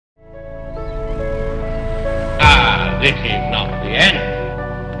This is not the end.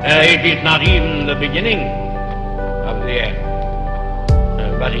 It is not even the beginning of the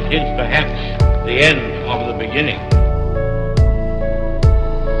end. But it is perhaps the end of the beginning.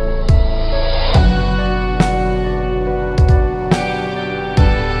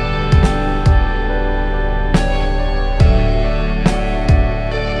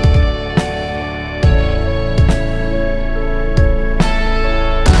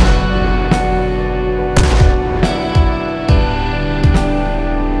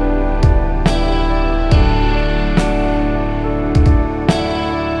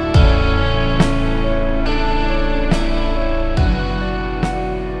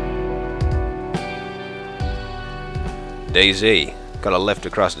 DayZ got a lift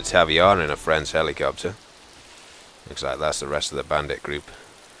across the Taviana in a friend's helicopter. Looks like that's the rest of the bandit group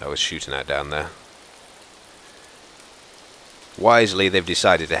I was shooting at down there. Wisely, they've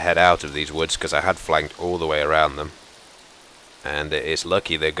decided to head out of these woods because I had flanked all the way around them. And it's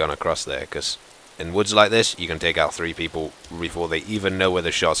lucky they've gone across there, because in woods like this, you can take out 3 people before they even know where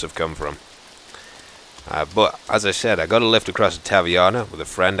the shots have come from. But, as I said, I got a lift across the Taviana with a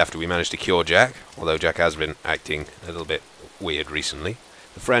friend after we managed to cure Jack, although Jack has been acting a little bit weird recently.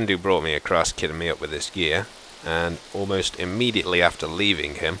 The friend who brought me across kitted me up with this gear, and almost immediately after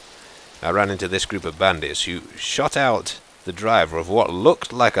leaving him, I ran into this group of bandits who shot out the driver of what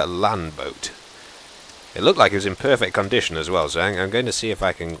looked like a land boat. It looked like it was in perfect condition as well, so I'm going to see if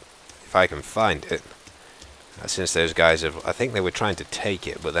I can find it. Since those guys I think they were trying to take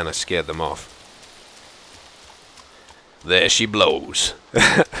it, but then I scared them off. There she blows.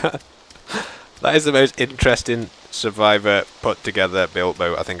 That is the most interesting survivor put together built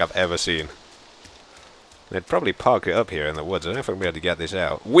boat I think I've ever seen. They'd probably park it up here in the woods. I don't know if I'm going to be able to get this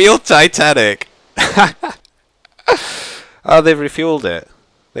out. Wheel Titanic! Oh, they've refueled it.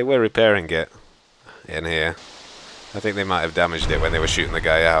 They were repairing it in here. I think they might have damaged it when they were shooting the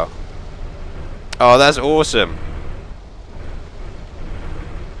guy out. Oh, that's awesome.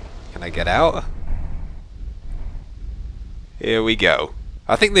 Can I get out? Here we go.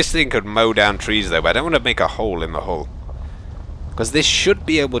 I think this thing could mow down trees though, but I don't want to make a hole in the hull. Because this should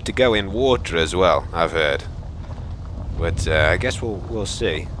be able to go in water as well, I've heard. But I guess we'll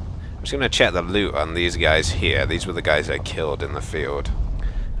see. I'm just going to check the loot on these guys here. These were the guys I killed in the field.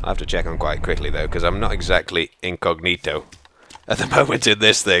 I'll have to check them quite quickly though, because I'm not exactly incognito at the moment in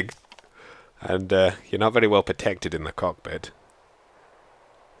this thing. And you're not very well protected in the cockpit.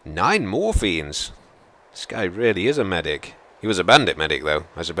 9 morphines! This guy really is a medic. He was a bandit medic, though,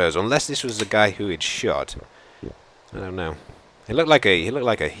 I suppose. Unless this was the guy who he'd shot. I don't know. He looked like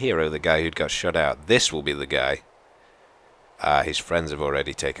a hero, the guy who'd got shot out. This will be the guy. His friends have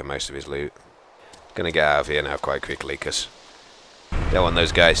already taken most of his loot. Gonna get out of here now quite quickly, because I don't want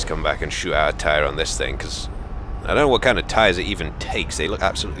those guys to come back and shoot out a tire on this thing, because I don't know what kind of tires it even takes. They look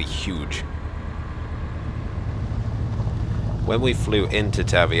absolutely huge. When we flew into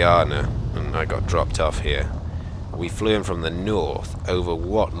Taviana, and I got dropped off here, we flew in from the north over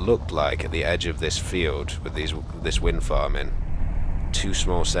what looked like at the edge of this field with this wind farm in 2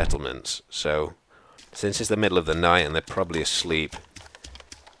 small settlements. So since it's the middle of the night and they're probably asleep,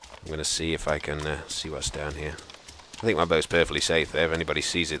 I'm going to see if I can see what's down here. I think my boat's perfectly safe there. If anybody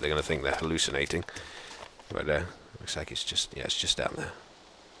sees it, they're going to think they're hallucinating. But looks like it's just down there.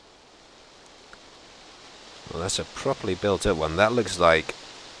 Well, that's a properly built up one. That looks like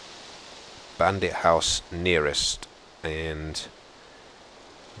Bandit House nearest and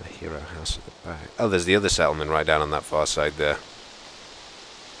the Hero House at the back. Oh, there's the other settlement right down on that far side there.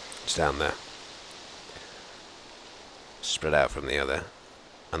 It's down there. Spread out from the other.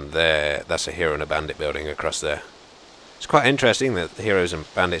 And there, that's a hero and a bandit building across there. It's quite interesting that the heroes and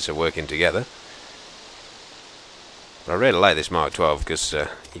bandits are working together. But I really like this Mark 12 because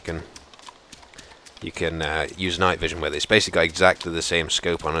you can use night vision with it. It's basically got exactly the same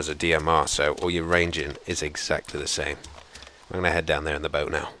scope on as a DMR, so all your ranging is exactly the same. I'm going to head down there in the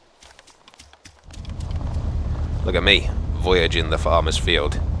boat now. Look at me, voyaging the farmer's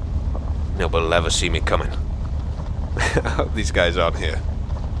field. Nobody will ever see me coming. I hope these guys aren't here.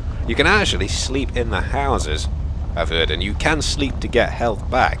 You can actually sleep in the houses, I've heard, and you can sleep to get health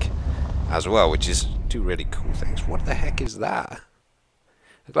back as well, which is 2 really cool things. What the heck is that?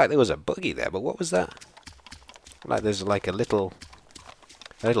 Looked like there was a buggy there, but what was that? Like there's like a little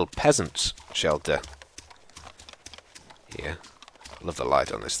peasant's shelter here. I love the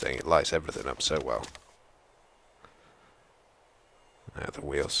light on this thing. It lights everything up so well. The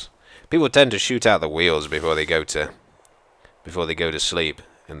wheels. People tend to shoot out the wheels before they go to sleep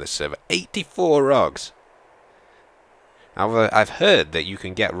in this server. 84 rogs. However, I've heard that you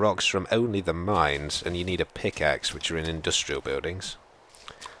can get rocks from only the mines, and you need a pickaxe, which are in industrial buildings.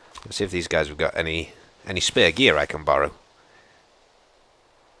 Let's see if these guys have got any spare gear I can borrow.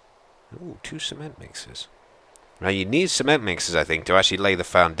 Ooh, 2 cement mixers. Now, you need cement mixers, I think, to actually lay the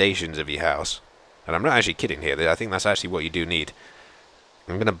foundations of your house. And I'm not actually kidding here. I think that's actually what you do need.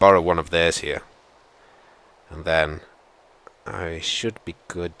 I'm going to borrow one of theirs here. And then I should be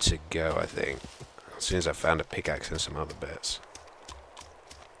good to go, I think. As soon as I've found a pickaxe and some other bits.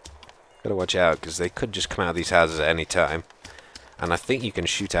 Gotta watch out, because they could just come out of these houses at any time. And I think you can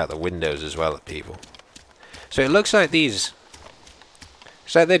shoot out the windows as well at people. So it looks like these...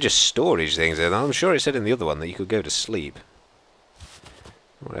 It's like they're just storage things. And I'm sure it said in the other one that you could go to sleep.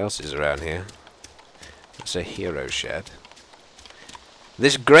 What else is around here? That's a hero shed.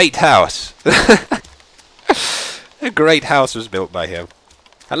 This great house! A great house was built by him.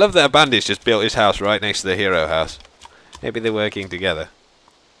 I love that a bandit's just built his house right next to the hero house. Maybe they're working together.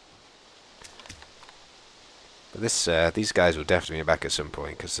 But this, these guys will definitely be back at some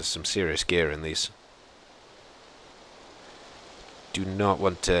point, because there's some serious gear in these. Do not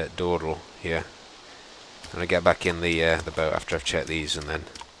want to dawdle here. I'm going to get back in the boat after I've checked these, and then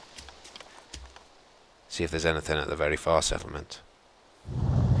see if there's anything at the very far settlement.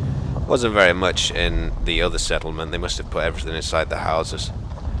 Wasn't very much in the other settlement. They must have put everything inside the houses.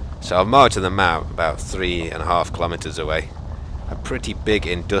 So I've marked on the map about 3.5 kilometers away. A pretty big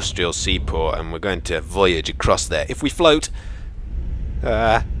industrial seaport, and we're going to voyage across there. If we float...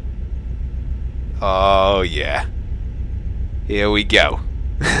 oh yeah. Here we go.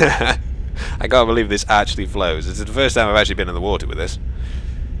 I can't believe this actually flows. It's the first time I've actually been in the water with this.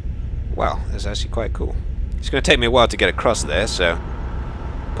 Wow, that's actually quite cool. It's going to take me a while to get across there, so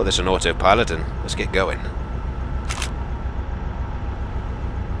put this on autopilot and let's get going.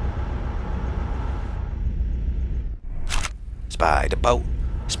 Spider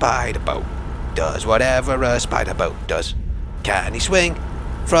boat, does whatever a spider boat does. Can he swing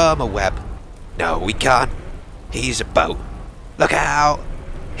from a web? No, he can't. He's a boat. Look out!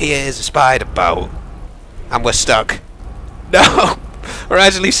 He is a spider boat. And we're stuck. No! We're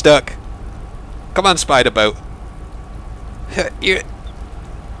actually stuck. Come on, spider boat.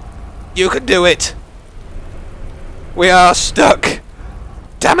 You can do it. We are stuck.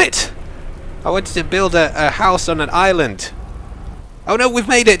 Damn it! I wanted to build a house on an island. Oh no, we've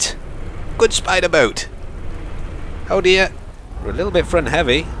made it! Good spider boat. Oh dear. We're a little bit front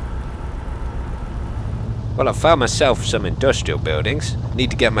heavy. Well, I've found myself some industrial buildings. Need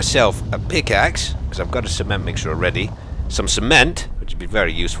to get myself a pickaxe, because I've got a cement mixer already. Some cement, which would be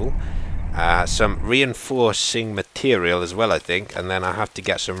very useful. Some reinforcing material as well, I think. And then I have to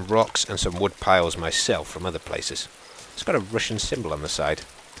get some rocks and some wood piles myself from other places. It's got a Russian symbol on the side.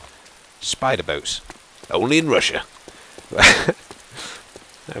 Spider boats. Only in Russia. I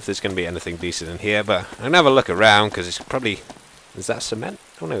don't know if there's going to be anything decent in here, but I'm going to have a look around, because it's probably... Is that cement?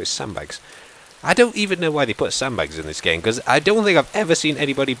 Oh no, it's sandbags. I don't even know why they put sandbags in this game, because I don't think I've ever seen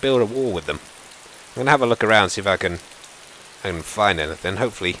anybody build a wall with them. I'm going to have a look around, see if I can find anything.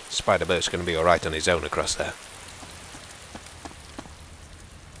 Hopefully Spider Boat's going to be alright on his own across there.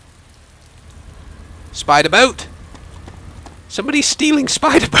 Spider Boat? Somebody's stealing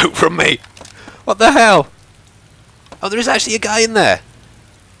Spider Boat from me! What the hell? Oh, there is actually a guy in there!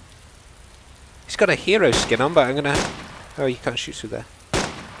 He's got a hero skin on, but I'm going to... Oh, you can't shoot through there.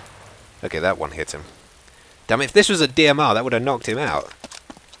 Okay, that one hit him. Damn it, if this was a DMR, that would have knocked him out.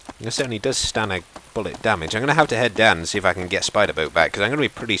 And it certainly does stand a bullet damage. I'm going to have to head down and see if I can get Spider Boat back, because I'm going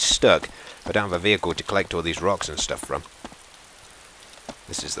to be pretty stuck if I don't have a vehicle to collect all these rocks and stuff from.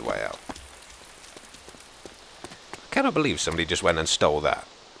 This is the way out. I cannot believe somebody just went and stole that.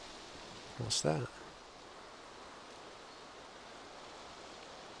 What's that?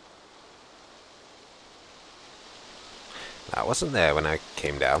 That wasn't there when I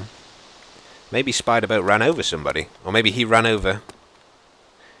came down. Maybe Spider Boat ran over somebody. Or maybe he ran over...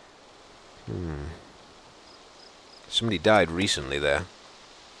 Somebody died recently there.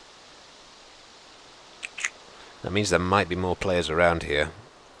 That means there might be more players around here.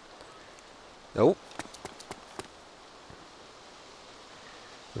 Oh!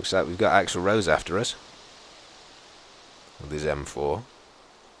 Looks like we've got Axl Rose after us. With his M4.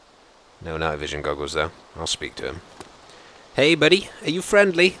 No night vision goggles though. I'll speak to him. Hey buddy, are you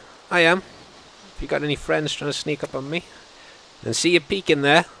friendly? I am. Have you got any friends trying to sneak up on me? And see you peeking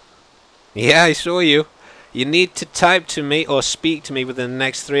there. Yeah, I saw you. You need to type to me or speak to me within the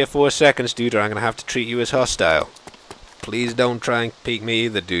next 3 or 4 seconds, dude, or I'm going to have to treat you as hostile. Please don't try and peek me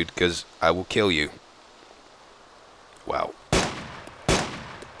either, dude, because I will kill you. Wow.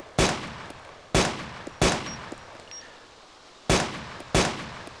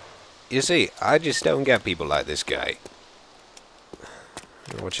 You see, I just don't get people like this guy.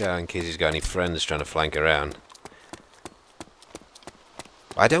 Watch out in case he's got any friends trying to flank around.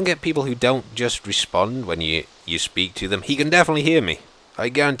 I don't get people who don't just respond when you speak to them. He can definitely hear me. I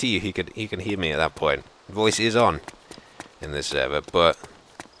guarantee you he can hear me at that point. Voice is on in this server, but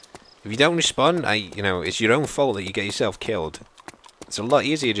if you don't respond, you know, it's your own fault that you get yourself killed. It's a lot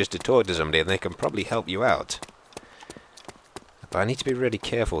easier just to talk to somebody and they can probably help you out. But I need to be really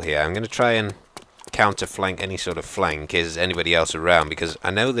careful here. I'm going to try and counter-flank any sort of flank in case there's anybody else around, because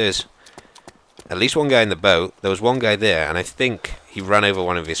I know there's at least one guy in the boat. There was one guy there, and I think he ran over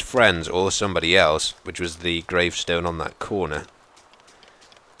one of his friends or somebody else, which was the gravestone on that corner.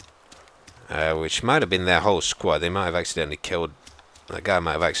 Which might have been their whole squad. They might have accidentally killed... That guy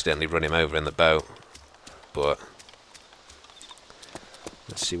might have accidentally run him over in the boat. But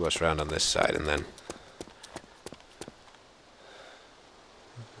let's see what's around on this side, and then...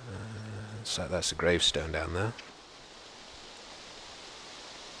 So that's a gravestone down there.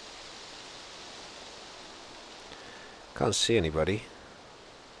 Can't see anybody.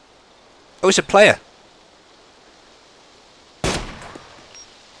 Oh, it's a player!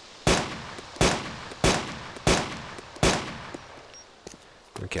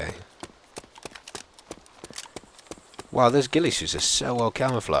 Okay. Wow, those ghillie suits are so well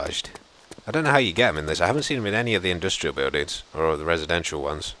camouflaged. I don't know how you get them in this. I haven't seen them in any of the industrial buildings, or the residential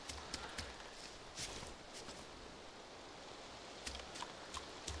ones.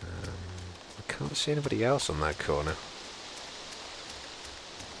 I can't see anybody else on that corner.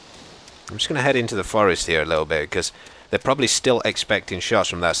 I'm just going to head into the forest here a little bit, because they're probably still expecting shots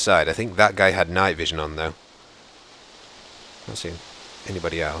from that side. I think that guy had night vision on, though. Not seeing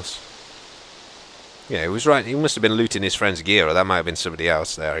anybody else. Yeah, he was right. He must have been looting his friend's gear, or that might have been somebody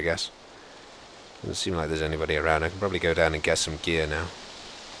else there, I guess. Doesn't seem like there's anybody around. I can probably go down and get some gear now.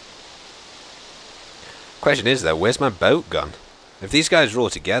 Question is, though, where's my boat gone? If these guys are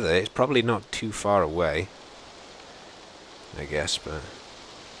all together, it's probably not too far away, I guess, but...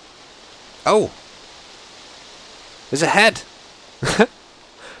 Oh! There's a head!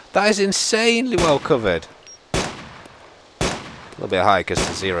 That is insanely well covered. A little bit high because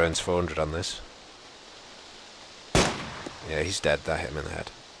the 0 and 400 on this. Yeah, he's dead. That hit him in the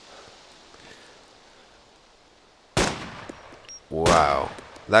head. Wow.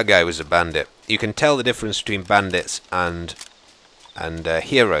 That guy was a bandit. You can tell the difference between bandits and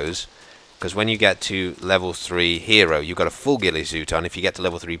heroes, because when you get to level 3 hero, you've got a full ghillie suit on. If you get to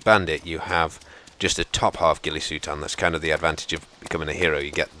level 3 bandit, you have just a top half ghillie suit on. That's kind of the advantage of becoming a hero.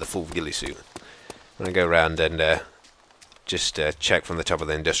 You get the full ghillie suit. I'm going to go around and just check from the top of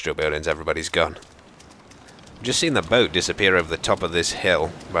the industrial buildings. Everybody's gone. I've just seen the boat disappear over the top of this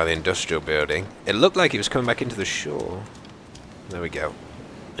hill by the industrial building. It looked like it was coming back into the shore. There we go.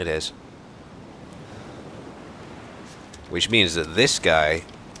 It is. Which means that this guy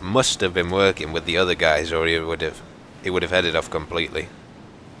must have been working with the other guys, or he would have headed off completely.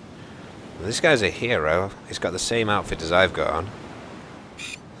 This guy's a hero. He's got the same outfit as I've got on.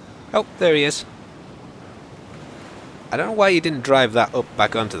 Oh, there he is. I don't know why you didn't drive that up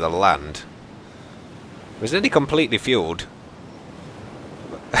back onto the land. It was nearly completely fueled.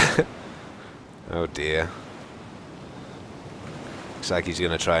 Oh dear. Looks like he's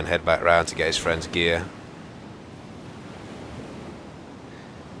going to try and head back round to get his friend's gear.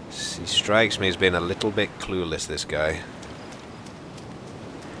 He strikes me as being a little bit clueless, this guy.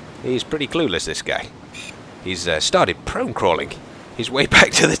 He's pretty clueless, this guy. He's started prone crawling. He's way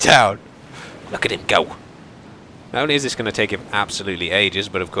back to the town. Look at him go. Not only is this going to take him absolutely ages,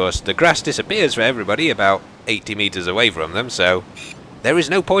 but of course the grass disappears for everybody about 80 meters away from them, so there is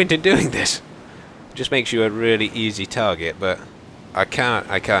no point in doing this. It just makes you a really easy target, but I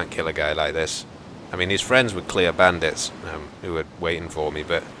can't kill a guy like this. I mean, his friends were clear bandits who were waiting for me,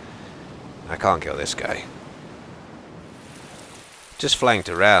 but I can't kill this guy. Just flanked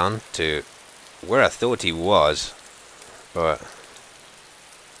around to where I thought he was, but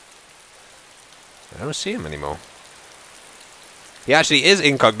I don't see him anymore. He actually is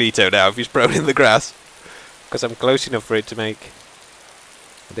incognito now if he's prone in the grass, because I'm close enough for it to make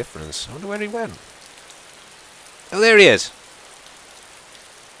a difference. I wonder where he went. Oh, there he is.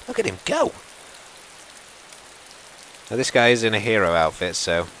 Look at him go. Now this guy is in a hero outfit,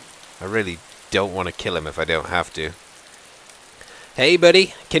 so I really don't want to kill him if I don't have to. Hey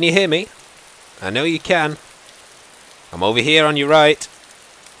buddy, can you hear me? I know you can. I'm over here on your right.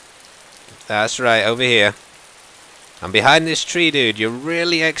 That's right, over here. I'm behind this tree, dude. You're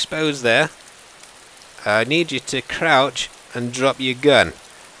really exposed there. I need you to crouch and drop your gun.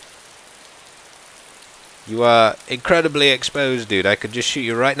 You are incredibly exposed, dude. I could just shoot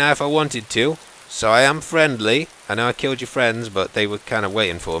you right now if I wanted to. So I am friendly. I know I killed your friends, but they were kind of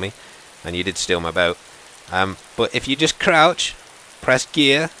waiting for me. And you did steal my boat. But if you just crouch, press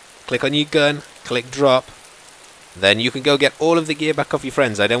gear, click on your gun, click drop, then you can go get all of the gear back off your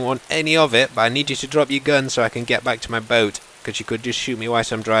friends. I don't want any of it, but I need you to drop your gun so I can get back to my boat, because you could just shoot me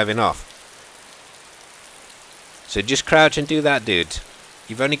whilst I'm driving off. So just crouch and do that, dude.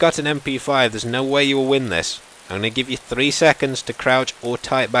 You've only got an MP5, there's no way you will win this. I'm going to give you 3 seconds to crouch or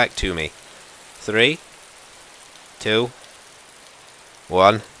tie it back to me. 3, 2,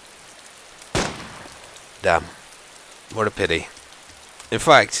 1. Damn. What a pity. In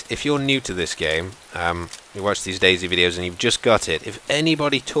fact, if you're new to this game, you watch these DayZ videos and you've just got it, if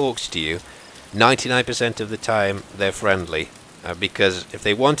anybody talks to you, 99% of the time they're friendly. Because if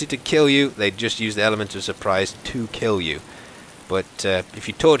they wanted to kill you, they'd just use the element of surprise to kill you. But if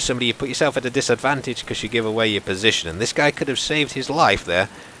you talk to somebody, you put yourself at a disadvantage because you give away your position. And this guy could have saved his life there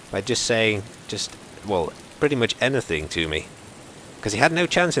by just saying, well, pretty much anything to me. Because he had no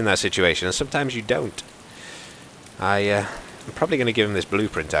chance in that situation, and sometimes you don't. I'm probably going to give him this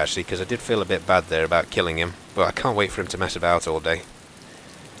blueprint, actually, because I did feel a bit bad there about killing him. But I can't wait for him to mess about all day.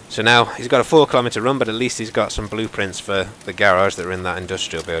 So now, he's got a 4-kilometer run, but at least he's got some blueprints for the garage that are in that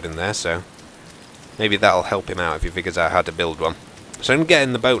industrial building there, so maybe that'll help him out if he figures out how to build one. So I'm going to get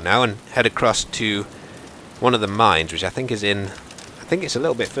in the boat now and head across to one of the mines, which I think is in... I think it's a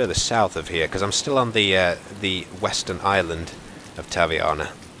little bit further south of here, because I'm still on the western island of Taviana.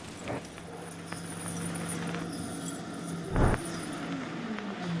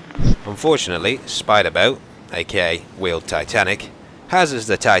 Unfortunately, Spider Boat, aka Wheeled Titanic, has, as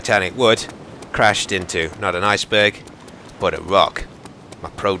the Titanic would, crashed into not an iceberg, but a rock. My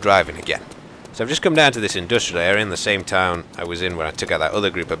pro driving again. So I've just come down to this industrial area in the same town I was in when I took out that other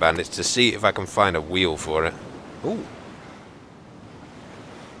group of bandits to see if I can find a wheel for it. Ooh.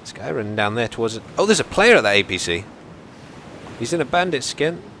 This guy running down there towards it. Oh, there's a player at that APC. He's in a bandit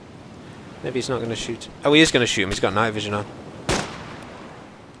skin. Maybe he's not going to shoot. Oh, he is going to shoot him. He's got night vision on.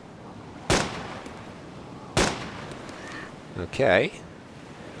 Okay.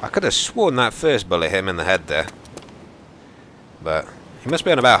 I could have sworn that first bullet hit him in the head there. But he must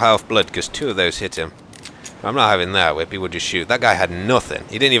be on about half blood because 2 of those hit him. I'm not having that whip, he would just shoot. That guy had nothing.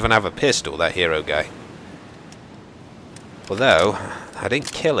 He didn't even have a pistol, that hero guy. Although, I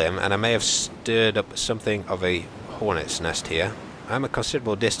didn't kill him and I may have stirred up something of a hornet's nest here. I'm a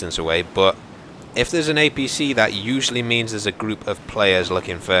considerable distance away, but if there's an APC, that usually means there's a group of players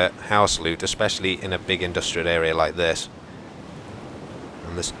looking for house loot, especially in a big industrial area like this.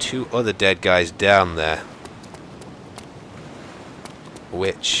 And there's 2 other dead guys down there,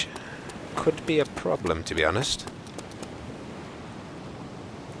 which could be a problem, to be honest.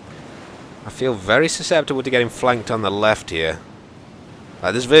 I feel very susceptible to getting flanked on the left here.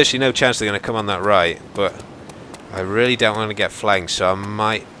 There's virtually no chance they're going to come on that right, but I really don't want to get flanked, so I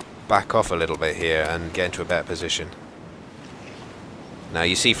might back off a little bit here and get into a better position. Now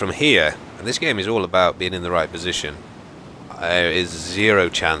you see from here, and this game is all about being in the right position, there is 0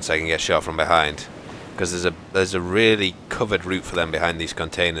 chance I can get shot from behind, because there's a really covered route for them behind these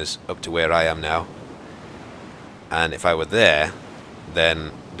containers up to where I am now. And if I were there,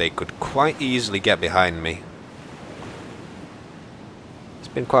 then they could quite easily get behind me. It's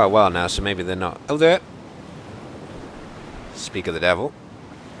been quite a while now, so maybe they're not. Oh, there! Speak of the devil.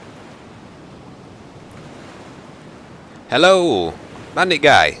 Hello, bandit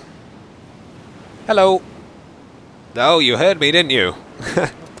guy. Hello. Oh, you heard me, didn't you?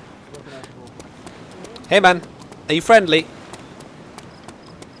 Hey man, are you friendly?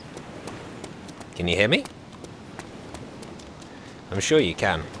 Can you hear me? I'm sure you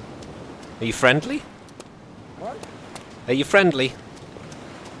can. Are you friendly? What? Are you friendly?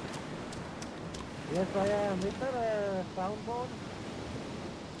 Yes, I am. Is that a soundboard?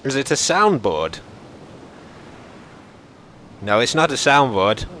 Is it a soundboard? No, it's not a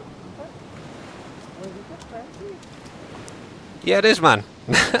soundboard. Yeah, it is, man.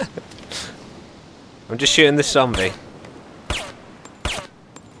 I'm just shooting this zombie.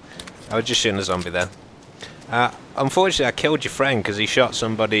 I was just shooting a zombie there. Unfortunately, I killed your friend because he shot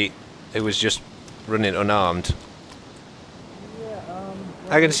somebody who was just running unarmed. Yeah,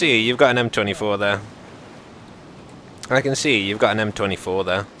 I can see you've got an M24 there. I can see you've got an M24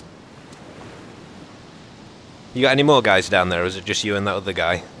 there. You got any more guys down there, or is it just you and that other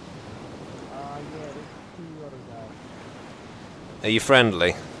guy? yeah, there's 2 other guys. Are you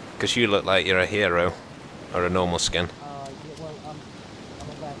friendly? Because you look like you're a hero. Or a normal skin. Yeah, well, I'm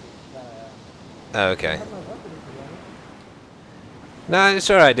a bandit. Oh, okay. I have no weapon, to be honest. No, it's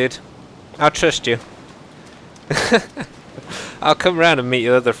alright, dude. I'll trust you. I'll come round and meet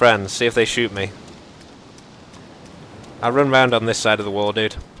your other friends, see if they shoot me. I'll run round on this side of the wall,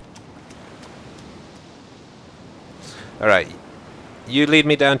 dude. Alright. You lead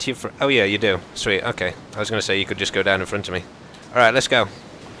me down to your oh yeah, you do. Sweet, okay. I was going to say you could just go down in front of me. Alright, let's go.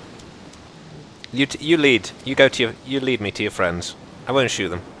 You lead. You go to you lead me to your friends. I won't shoot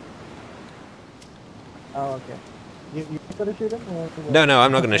them. Oh, okay. You gonna shoot him? Or what? No,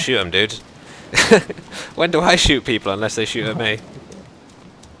 I'm not going to shoot them, dude. When do I shoot people unless they shoot at me?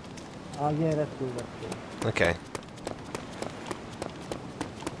 Oh, yeah, that's cool, Okay.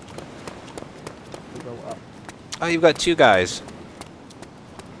 We go up. Oh, you've got two guys.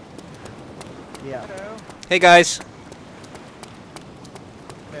 Yeah. Hello. Hey, guys.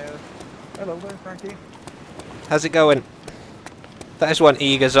 Hello. Hello there, Frankie. How's it going? That is one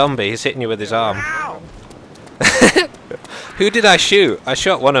eager zombie. He's hitting you with his arm. Ow! Who did I shoot? I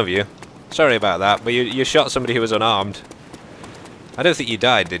shot one of you. Sorry about that, but you shot somebody who was unarmed. I don't think he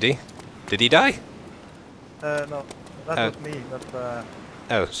died, did he? Did he die? No, that was me, but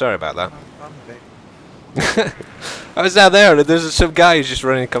Oh, sorry about that. I'm big. I was down there and there's some guy who's just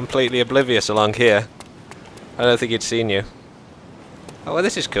running completely oblivious along here. I don't think he'd seen you. Oh, well,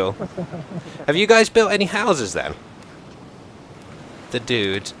 this is cool. Have you guys built any houses then? The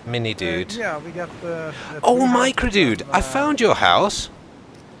dude, mini dude. Yeah, we got the Oh, micro dude! I found your house.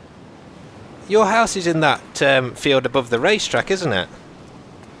 Your house is in that field above the racetrack, isn't it?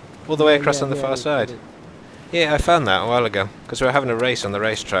 All the way across on the far side. Yeah, I found that a while ago because we were having a race on the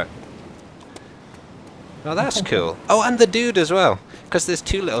racetrack. Oh, that's cool. Oh, and the dude as well, because there's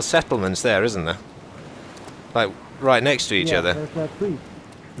two little settlements there, isn't there? Like right next to each other. There's that tree.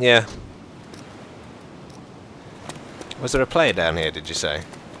 Yeah. Was there a player down here, did you say?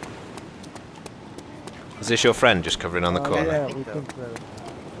 Was this your friend just covering on the corner? Yeah, we think so.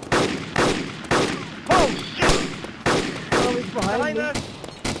 Oh, he's behind me.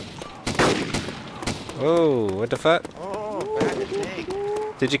 Oh, what the fuck? Oh, bad mistake.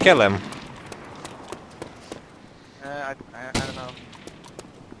 Did you kill him? I don't know.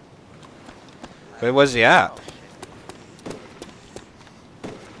 Where was he at?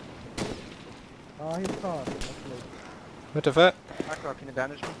 Oh, he's gone. Okay. What the fuck? Aqua, can you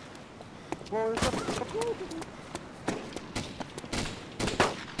bandage me? Whoa, there's a...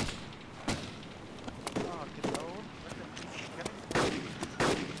 Oh, get low.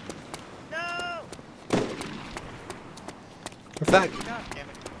 No! What's that? God damn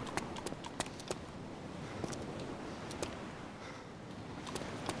it.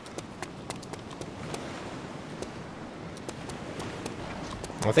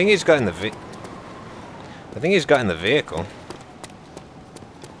 I think he's got in the I think he's got in the vehicle.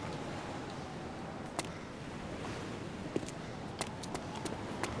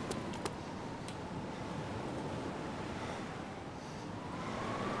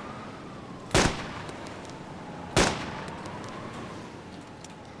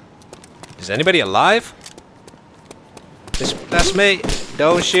 Is anybody alive? That's me.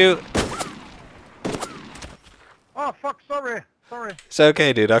 Don't shoot. Oh, fuck, sorry. Sorry. It's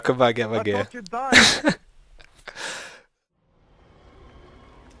okay, dude. I'll come back and get my I gear. thought you died.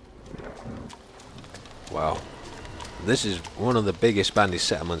 Wow. This is one of the biggest bandit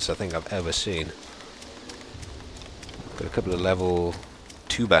settlements I think I've ever seen. Got a couple of level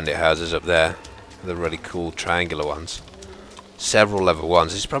 2 bandit houses up there. The really cool triangular ones. Several level 1s.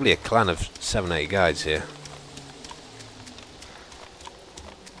 There's probably a clan of 7-8 guys here.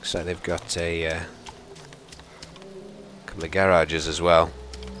 Looks like they've got a couple of garages as well.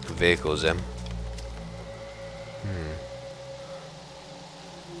 For vehicles in.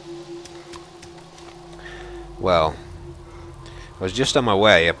 Well, I was just on my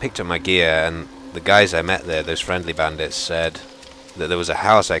way, I picked up my gear, and the guys I met there, those friendly bandits, said that there was a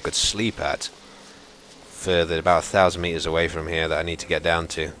house I could sleep at further, about 1,000 meters away from here, that I need to get down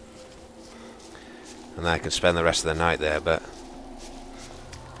to. And then I can spend the rest of the night there, but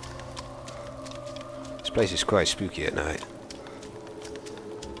this place is quite spooky at night.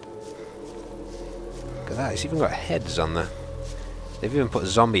 Look at that, it's even got heads on the... They've even put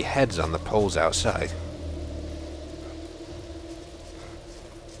zombie heads on the poles outside.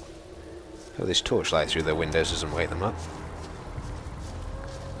 Oh, this torchlight through their windows doesn't wake them up.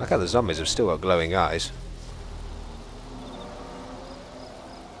 Look how the zombies have still got glowing eyes.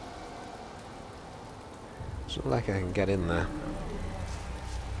 It's not like I can get in there.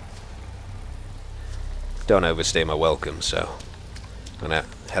 Don't overstay my welcome, so I'm gonna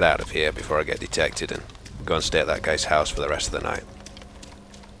head out of here before I get detected and go and stay at that guy's house for the rest of the night.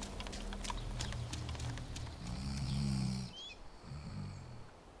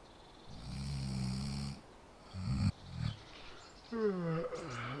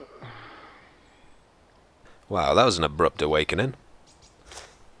 Wow, that was an abrupt awakening.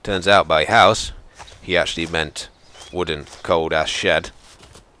 Turns out by house, he actually meant wooden, cold-ass shed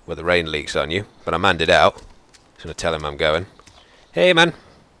where the rain leaks on you. But I manned it out. Just gonna tell him I'm going. Hey, man.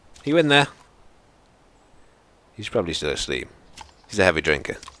 You in there? He's probably still asleep. He's a heavy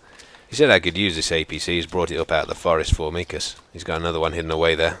drinker. He said I could use this APC. He's brought it up out of the forest for me because he's got another one hidden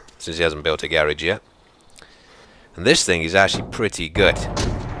away there since he hasn't built a garage yet. And this thing is actually pretty good.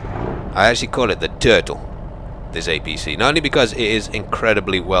 I actually call it the Turtle, this APC. Not only because it is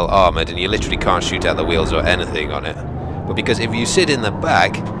incredibly well armoured and you literally can't shoot out the wheels or anything on it, but because if you sit in the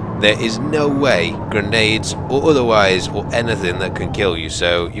back, there is no way grenades or otherwise or anything that can kill you.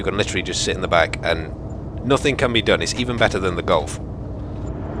 So you can literally just sit in the back and nothing can be done. It's even better than the Golf.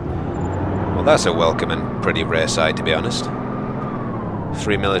 Well, that's a welcome and pretty rare sight, to be honest.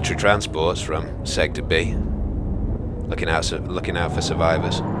 3 military transports from Sector B, looking out for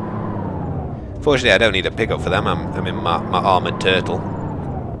survivors. Fortunately, I don't need a pickup for them. I'm in my armoured Turtle,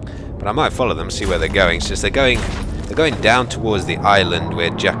 but I might follow them, see where they're going, since they're going down towards the island where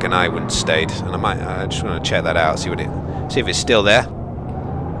Jack and I once stayed, and I just want to check that out, see if it's still there.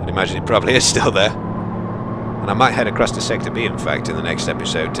 I'd imagine it probably is still there. And I might head across to Sector B, in fact, in the next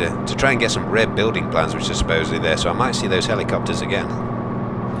episode to try and get some rare building plans which are supposedly there, so I might see those helicopters again.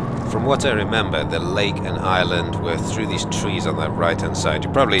 From what I remember, the lake and island were through these trees on the right-hand side.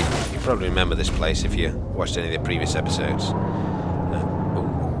 You probably remember this place if you watched any of the previous episodes.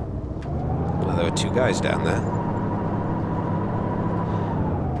 Well, there were 2 guys down there.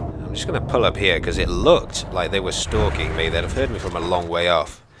 I'm just going to pull up here because it looked like they were stalking me. They'd have heard me from a long way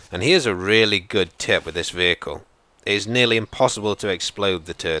off. And here's a really good tip with this vehicle. It is nearly impossible to explode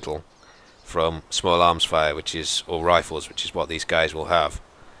the Turtle from small arms fire, or rifles, which is what these guys will have.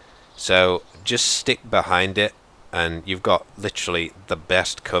 So just stick behind it and you've got literally the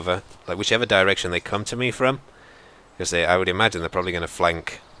best cover, like whichever direction they come to me from, because I would imagine they're probably going to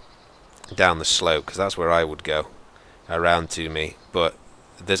flank down the slope, because that's where I would go, around to me. But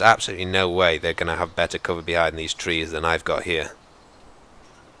there's absolutely no way they're going to have better cover behind these trees than I've got here.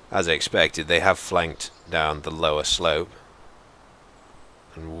 As I expected, they have flanked down the lower slope.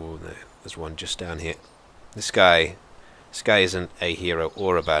 And whoa, there's one just down here. This guy isn't a hero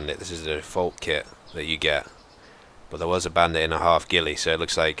or a bandit. This is a default kit that you get. But there was a bandit in a half ghillie, so it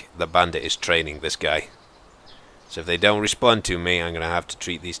looks like the bandit is training this guy. So if they don't respond to me, I'm going to have to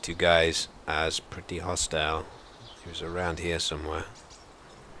treat these 2 guys as pretty hostile. He was around here somewhere.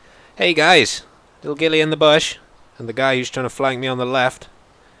 Hey guys! Little ghillie in the bush. And the guy who's trying to flank me on the left.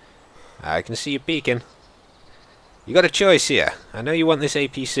 I can see you peeking. You got a choice here. I know you want this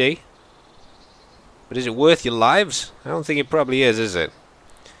APC, but is it worth your lives? I don't think it probably is it?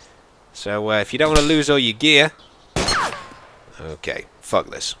 So if you don't want to lose all your gear, okay, fuck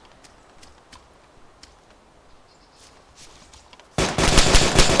this.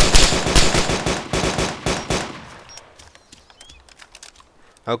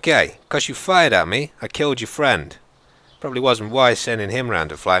 Okay, because you fired at me, I killed your friend. Probably wasn't wise sending him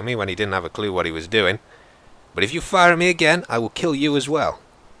round to flank me when he didn't have a clue what he was doing. But if you fire at me again, I will kill you as well.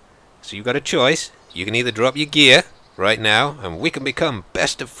 So you've got a choice. You can either drop your gear right now and we can become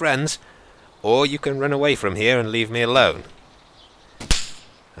best of friends, or you can run away from here and leave me alone.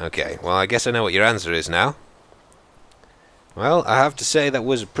 Okay, well I guess I know what your answer is now. Well, I have to say that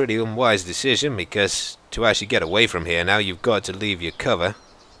was a pretty unwise decision, because to actually get away from here now you've got to leave your cover.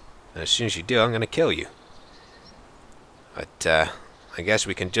 And as soon as you do, I'm going to kill you. But I guess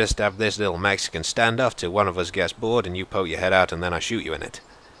we can just have this little Mexican standoff till one of us gets bored and you poke your head out and then I shoot you in it.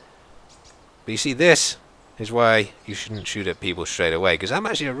 But you see, this is why you shouldn't shoot at people straight away, because I'm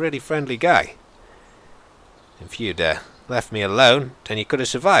actually a really friendly guy. If you'd left me alone, then you could have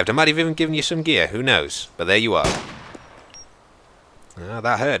survived. I might have even given you some gear, who knows? But there you are. Oh,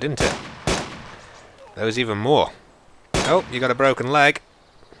 that hurt, didn't it? There was even more. Oh, you got a broken leg.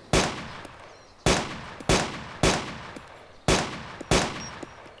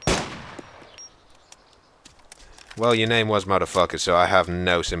 Well, your name was Motherfucker, so I have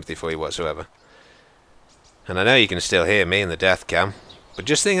no sympathy for you whatsoever. And I know you can still hear me in the death cam, but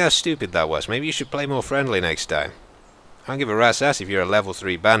just think how stupid that was. Maybe you should play more friendly next time. I don't give a rat's ass if you're a level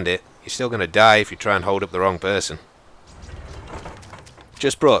 3 bandit. You're still going to die if you try and hold up the wrong person.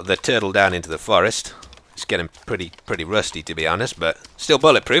 Just brought the Turtle down into the forest. It's getting pretty rusty, to be honest, but still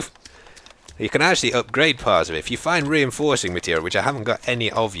bulletproof. You can actually upgrade parts of it. If you find reinforcing material, which I haven't got any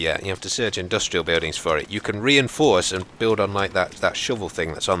of yet, you have to search industrial buildings for it. You can reinforce and build on like that shovel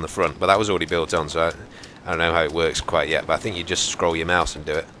thing that's on the front, but that was already built on, so I don't know how it works quite yet, but I think you just scroll your mouse and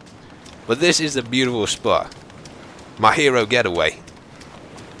do it. But this is a beautiful spot. My hero getaway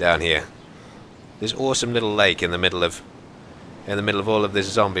down here. this awesome little lake in the middle of all of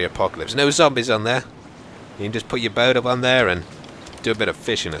this zombie apocalypse. No zombies on there. You can just put your boat up on there and do a bit of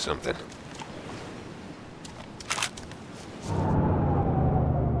fishing or something.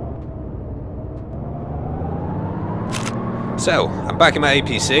 So, I'm back in my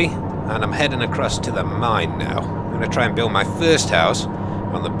APC, and I'm heading across to the mine now. I'm going to try and build my first house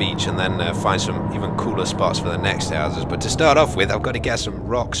on the beach, and then find some even cooler spots for the next houses. But to start off with, I've got to get some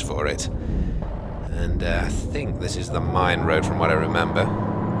rocks for it. And I think this is the mine road from what I remember.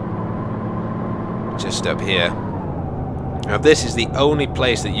 Just up here. Now this is the only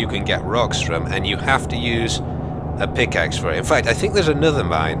place that you can get rocks from, and you have to use a pickaxe for it. In fact, I think there's another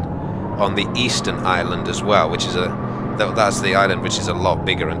mine on the eastern island as well, which is that's the island which is a lot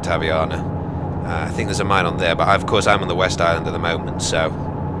bigger than Taviana. I think there's a mine on there, but of course I'm on the west island at the moment, so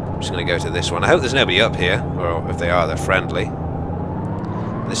I'm just going to go to this one. I hope there's nobody up here, or if they are, they're friendly.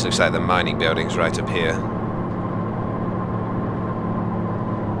 This looks like the mining building's right up here.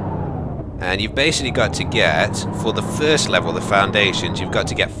 And you've basically got to get, for the first level, the foundations, you've got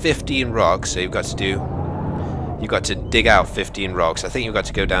to get 15 rocks, so you've got to dig out 15 rocks. I think you've got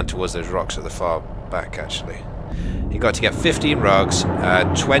to go down towards those rocks at the far back, actually. You've got to get 15 rocks,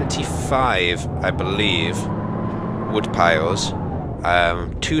 25, I believe, wood piles,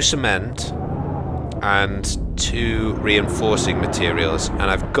 2 cement, and 2 reinforcing materials. And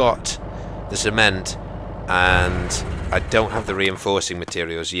I've got the cement, and I don't have the reinforcing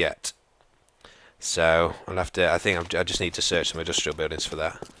materials yet. So I'll have to. I think I just need to search some industrial buildings for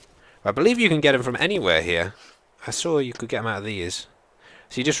that. I believe you can get them from anywhere here. I saw you could get them out of these.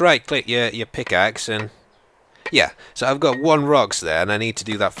 So you just right-click your pickaxe and yeah. So I've got 1 rocks there, and I need to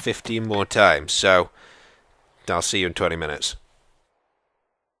do that 15 more times. So I'll see you in 20 minutes.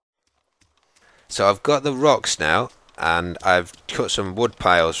 So I've got the rocks now, and I've cut some wood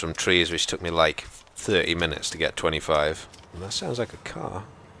piles from trees, which took me like 30 minutes to get 25. And that sounds like a car.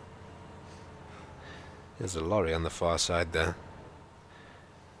 There's a lorry on the far side there.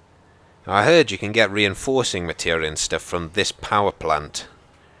 Now, I heard you can get reinforcing material and stuff from this power plant,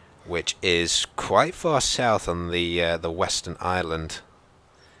 which is quite far south on the western island.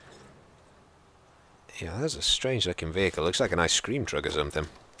 Yeah, that's a strange looking vehicle. Looks like an ice cream truck or something.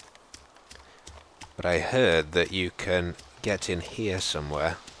 But I heard that you can get in here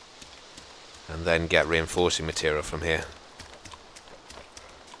somewhere and then get reinforcing material from here.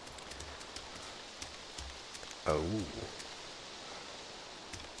 Oh.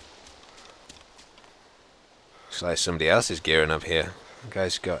 Looks like somebody else is gearing up here. The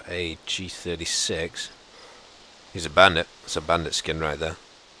guy's got a G36. He's a bandit. That's a bandit skin right there.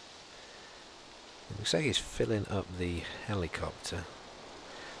 Looks like he's filling up the helicopter.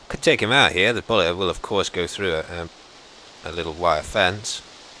 Could take him out here. The bullet will of course go through a little wire fence.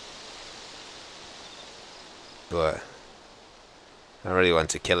 But I don't really want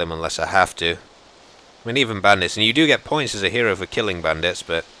to kill him unless I have to. I mean, even bandits, and you do get points as a hero for killing bandits,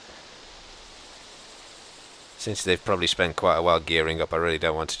 but since they've probably spent quite a while gearing up, I really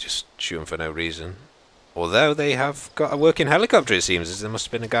don't want to just shoot them for no reason. Although they have got a working helicopter, it seems, as there must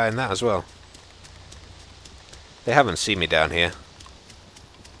have been a guy in that as well. They haven't seen me down here,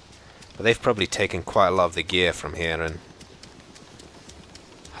 but they've probably taken quite a lot of the gear from here, and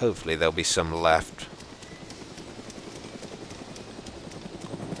hopefully there'll be some left.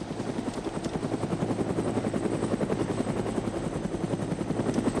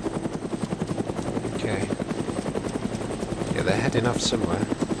 They're heading off somewhere.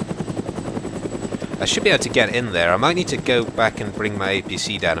 I should be able to get in there. I might need to go back and bring my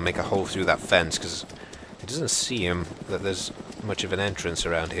APC down and make a hole through that fence, because it doesn't seem that there's much of an entrance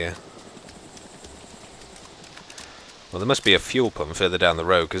around here. Well, there must be a fuel pump further down the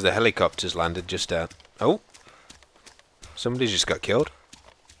road, because the helicopter's landed just out. Oh! Somebody just got killed.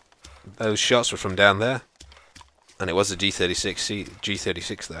 Those shots were from down there. And it was the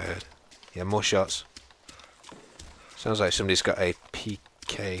G36 that I heard. Yeah, more shots. Sounds like somebody's got a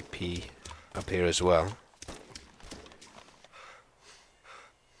PKP up here as well.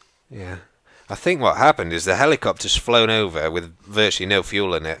 Yeah. I think what happened is the helicopter's flown over with virtually no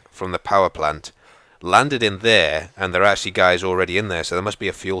fuel in it from the power plant, landed in there, and there are actually guys already in there, so there must be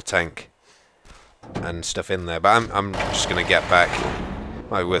a fuel tank and stuff in there. But I'm just going to get back.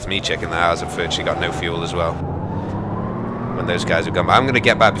 Might be worth me checking the house. I've virtually got no fuel as well when those guys have gone. But I'm going to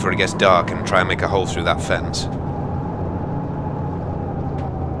get back before it gets dark and try and make a hole through that fence.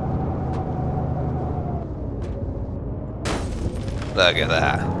 Look at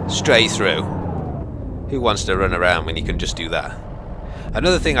that. Straight through. Who wants to run around when you can just do that?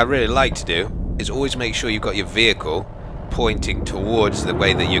 Another thing I really like to do is always make sure you've got your vehicle pointing towards the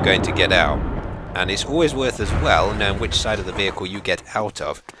way that you're going to get out. and it's always worth as well knowing which side of the vehicle you get out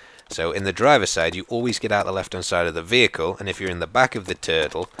of. So in the driver's side, you always get out the left-hand side of the vehicle, and if you're in the back of the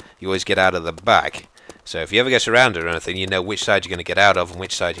turtle, you always get out of the back. So if you ever get surrounded or anything, you know which side you're going to get out of and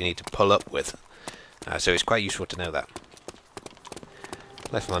which side you need to pull up with. So it's quite useful to know that.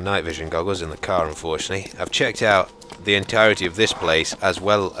 Left my night vision goggles in the car, unfortunately. I've checked out the entirety of this place, as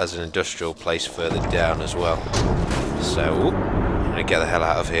well as an industrial place further down as well. So, I'm going to get the hell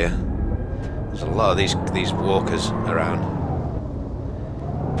out of here. There's a lot of these walkers around.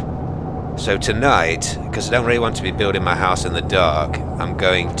 So tonight, because I don't really want to be building my house in the dark, I'm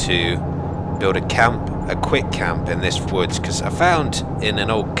going to build a camp, a quick camp in this woods, because I found in an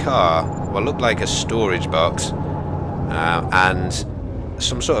old car what looked like a storage box and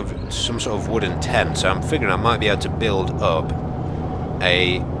some sort of wooden tent. So I'm figuring I might be able to build up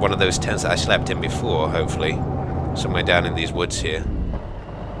one of those tents that I slept in before, hopefully, somewhere down in these woods here.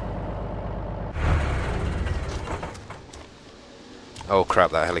 Oh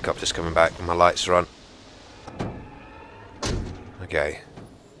crap, that helicopter's coming back and my lights are on. Okay.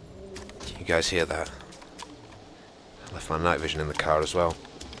 You guys hear that? I left my night vision in the car as well.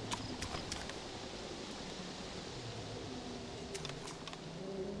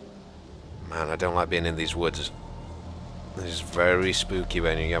 Man, I don't like being in these woods. This is very spooky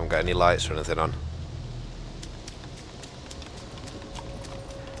when you haven't got any lights or anything on.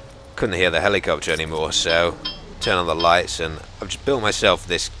 Couldn't hear the helicopter anymore, so turn on the lights, and I've just built myself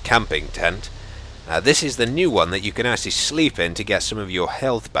this camping tent. This is the new one that you can actually sleep in to get some of your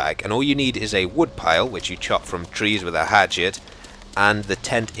health back, and all you need is a wood pile, which you chop from trees with a hatchet, and the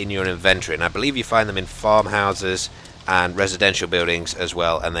tent in your inventory. And I believe you find them in farmhouses and residential buildings as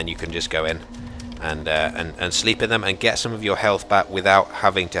well, and then you can just go in and sleep in them and get some of your health back without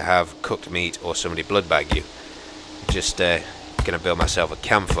having to have cooked meat or somebody blood bag you. Just gonna build myself a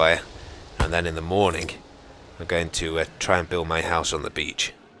campfire, and then in the morning I'm going to try and build my house on the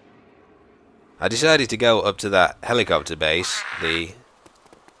beach. I decided to go up to that helicopter base. The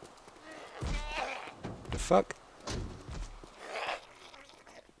fuck?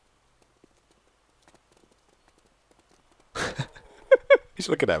 He's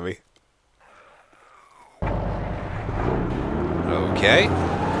looking at me. Okay.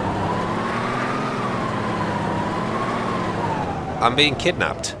 I'm being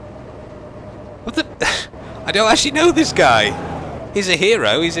kidnapped. What the? I don't actually know this guy. He's a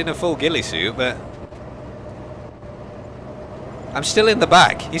hero, he's in a full ghillie suit, but I'm still in the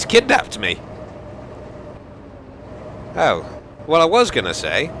back. He's kidnapped me. Oh. Well, I was going to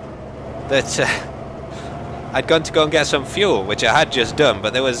say that I'd gone to go and get some fuel, which I had just done,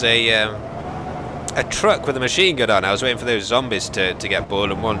 but there was a truck with a machine gun on. I was waiting for those zombies to get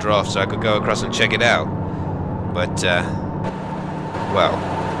bored and wander off so I could go across and check it out. But, well,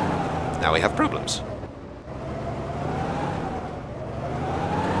 now we have problems.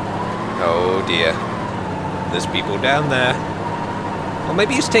 Oh dear. There's people down there. Or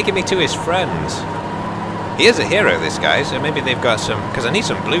maybe he's taking me to his friends. He is a hero, this guy, so maybe they've got some... Because I need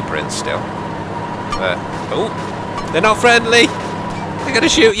some blueprints still. But... Oh! They're not friendly! They're gonna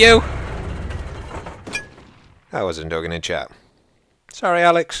shoot you! I wasn't talking in chat. Sorry,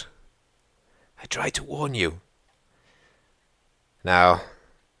 Alex. I tried to warn you. Now,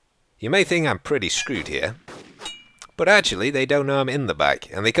 you may think I'm pretty screwed here. But actually, they don't know I'm in the back,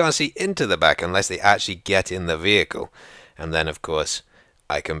 and they can't see into the back unless they actually get in the vehicle. And then, of course,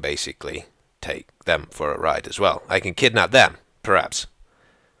 I can basically take them for a ride as well. I can kidnap them, perhaps.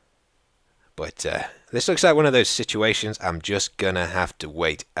 But this looks like one of those situations I'm just gonna have to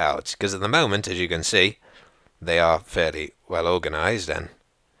wait out. Because at the moment, as you can see, they are fairly well organized, and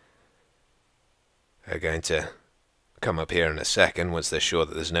are going to come up here in a second once they're sure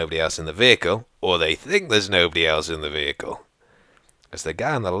that there's nobody else in the vehicle, or they think there's nobody else in the vehicle. Because the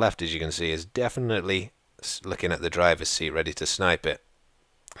guy on the left, as you can see, is definitely looking at the driver's seat, ready to snipe it,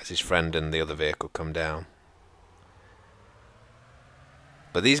 as his friend and the other vehicle come down.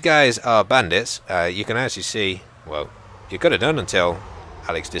 But these guys are bandits. You can actually see, well, you could have done until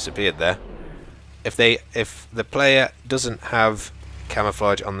Alex disappeared there. If the player doesn't have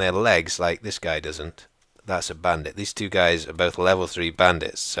camouflage on their legs like this guy doesn't, that's a bandit. These two guys are both level 3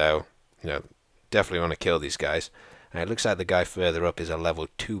 bandits, so, you know, definitely want to kill these guys. And it looks like the guy further up is a level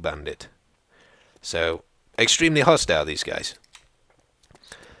 2 bandit. So, extremely hostile, these guys.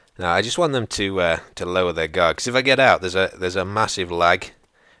 Now, I just want them to lower their guard, because if I get out, there's a massive lag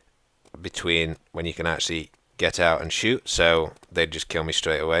between when you can actually get out and shoot, so they'd just kill me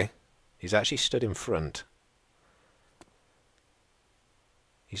straight away. He's actually stood in front.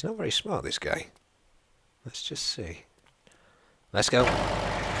 He's not very smart, this guy. Let's just see. Let's go.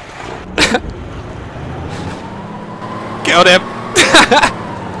 Killed him!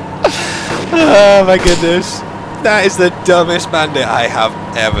 Oh my goodness. That is the dumbest bandit I have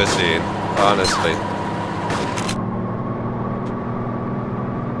ever seen. Honestly.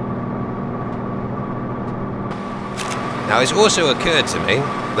 Now it's also occurred to me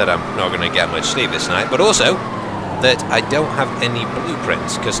that I'm not going to get much sleep this night, but also that I don't have any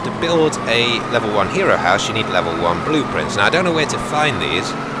blueprints, because to build a level 1 hero house you need level 1 blueprints. Now I don't know where to find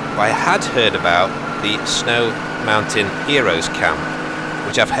these, but I had heard about the Snow Mountain Heroes camp,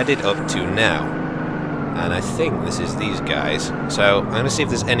 which I've headed up to now. And I think this is these guys. So I'm going to see if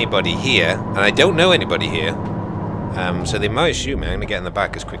there's anybody here, and I don't know anybody here. So they might shoot me. I'm going to get in the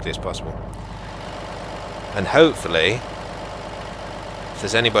back as quickly as possible. And hopefully, if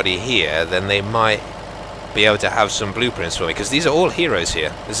there's anybody here, then they might be able to have some blueprints for me, because these are all heroes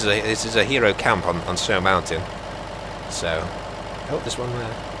here. This is a hero camp on Snow Mountain. So, oh, there's one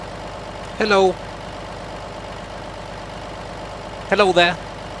there. Hello. Hello there.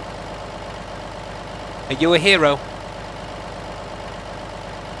 Are you a hero?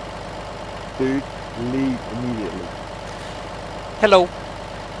 Dude, leave immediately. Hello.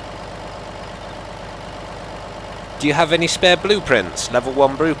 Do you have any spare blueprints? Level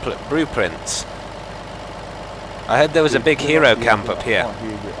 1 blueprints? I heard there was a big hero camp up here. I can't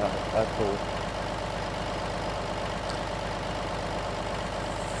hear you at all.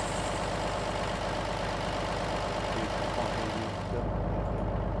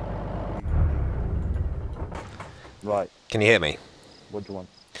 Right. Can you hear me? What do you want?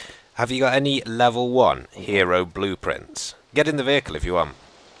 Have you got any level 1 hero blueprints? Get in the vehicle if you want.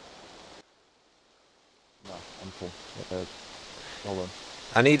 No, I'm cool. Hold on.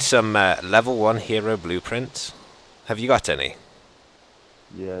 I need some level 1 hero blueprints. Have you got any?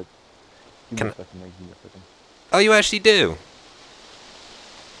 Yeah. Give me a second, mate. Give me a second. Oh, you actually do?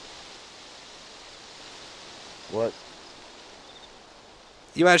 What?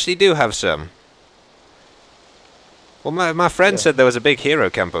 You actually do have some? Well, my friend said there was a big hero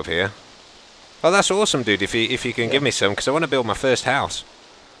camp up here. Oh, that's awesome, dude, if you can give me some, because I want to build my first house.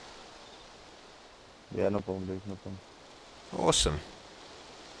 Yeah, no problem, dude. No problem. Awesome.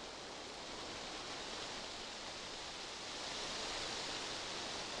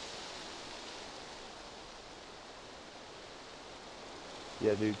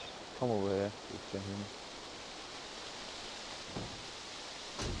 Yeah, dude. Come over here. Just get him.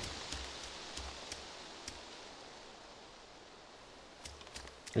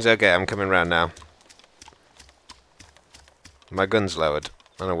 It's okay, I'm coming round now. My gun's lowered. I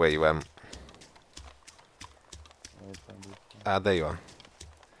don't know where you went. Ah, there you are.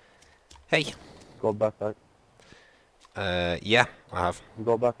 Hey. Got backpack. Yeah, I have. You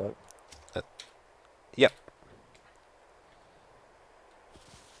got backpack. Yep.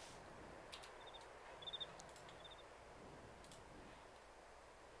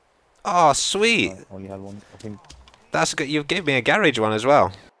 Oh, sweet. No, only had one, I think. That's good. You gave me a garage one as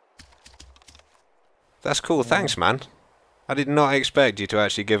well. That's cool. Thanks, man. I did not expect you to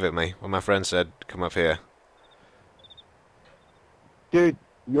actually give it me when my friend said, come up here. Dude,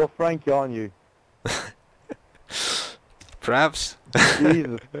 you're Frankie, aren't you? Perhaps.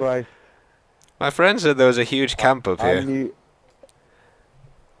 Jesus Christ. My friend said there was a huge camp up here.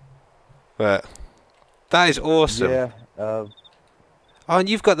 But that is awesome. Yeah. Oh, and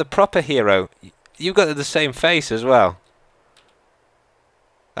you've got the proper hero. You've got the same face as well.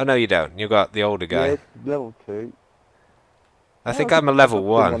 Oh no, you don't. You've got the older guy. Yeah, it's level 2. I think I'm a level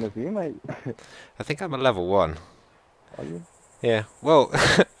 1. One of you, mate. I think I'm a level 1. Are you? Yeah. Well,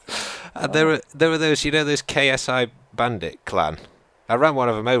 there were those, you know, those KSI bandit clan. I ran one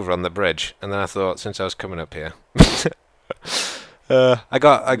of them over on the bridge, and then I thought, since I was coming up here, I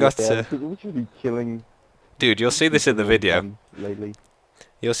got. Yeah, we should be killing. Dude, you'll see this in the video. Lately.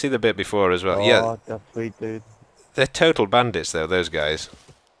 You'll see the bit before as well. Oh, Yeah. that's sweet, dude. They're total bandits, though. Those guys.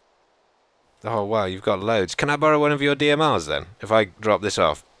 Oh wow, you've got loads. Can I borrow one of your DMRs then? If I drop this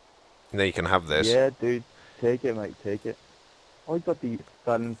off, then you can have this. Yeah, dude. Take it, mate. Take it. Oh, you got the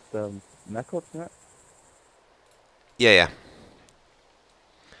silenced necklace, yeah? Yeah, yeah.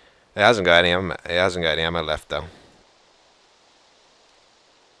 It hasn't got any ammo. It hasn't got any ammo left though.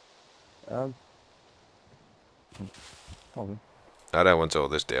 Probably. I don't want all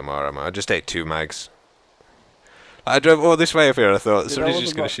this DMR ammo. I just ate 2 mags. I drove all this way up here. I thought somebody's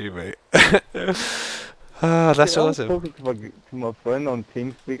just gonna shoot me. Ah, that's awesome. I was talking to my friend on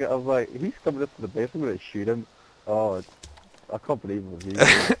TeamSpeak. I was like, he's coming up to the base. I'm gonna shoot him. Oh, I can't believe it was you.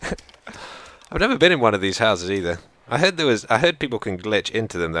 I've never been in one of these houses either. I heard people can glitch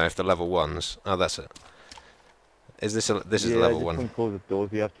into them though if they're level 1s. Oh, that's it. Is this this is level 1? Yeah, just close the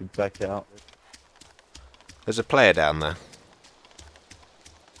doors. You have to back out. There's a player down there.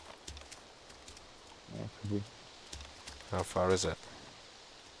 Yeah, could be. How far is it?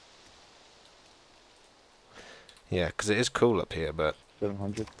 Yeah, because it is cool up here, but...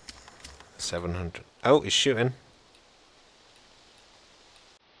 700. 700. Oh, he's shooting.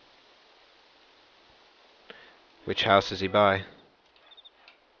 Which house is he by?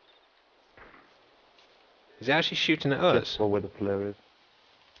 Is he actually shooting at us? Just for where the player is.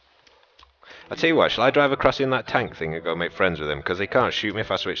 I'll tell you what, shall I drive across in that tank thing and go make friends with him? Because he can't shoot me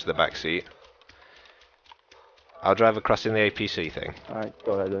if I switch to the back seat. I'll drive across in the APC thing. Alright,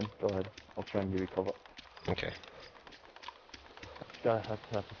 go ahead then. Go ahead. I'll try and give you cover. Okay. This guy has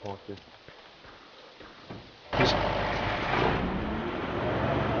to have supported.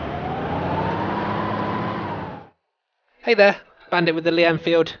 Hey there, bandit with the Lee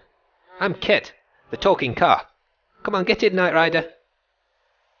Enfield. I'm Kit, the talking car. Come on, get in, Knight Rider.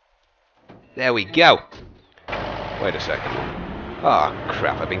 There we go. Wait a second. Oh,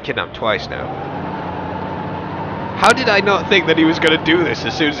 crap, I've been kidnapped twice now. How did I not think that he was going to do this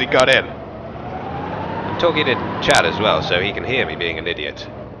as soon as he got in? I'm talking to Chad as well, so he can hear me being an idiot.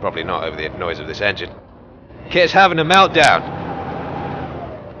 Probably not over the noise of this engine. Kit's having a meltdown.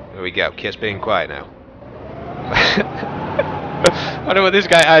 There we go, Kit's being quiet now. I don't know what this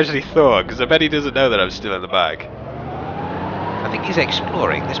guy actually thought, because I bet he doesn't know that I'm still in the bag. I think he's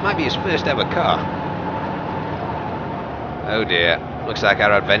exploring. This might be his first ever car. Oh dear. Looks like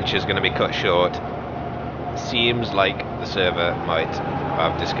our adventure's going to be cut short. Seems like the server might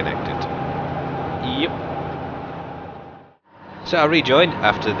have disconnected. Yep. So I rejoined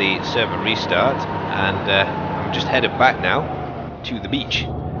after the server restart, and I'm just headed back now to the beach,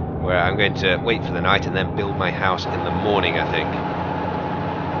 where I'm going to wait for the night and then build my house in the morning, I think.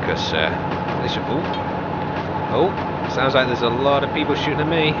 Because, this... Oh, sounds like there's a lot of people shooting at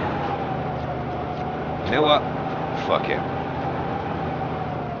me. You know what? Fuck it.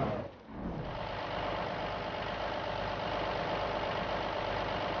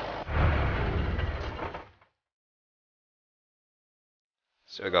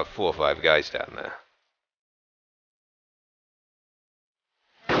 So I got 4 or 5 guys down there.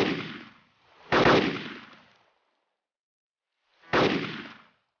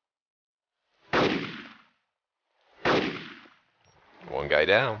 One guy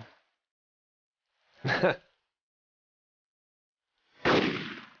down.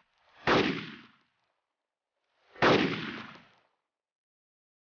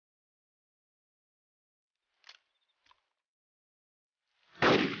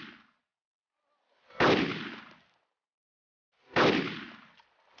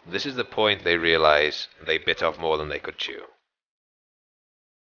 This is the point they realize they bit off more than they could chew.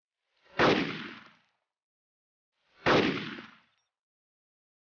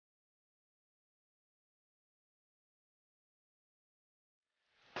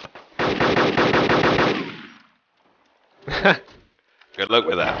 Good luck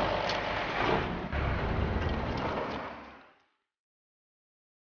with that.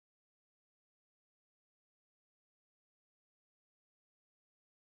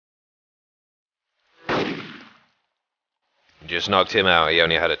 Just knocked him out, he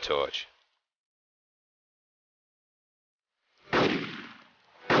only had a torch.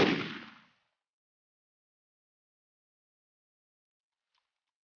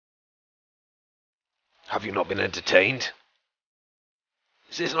 Have you not been entertained?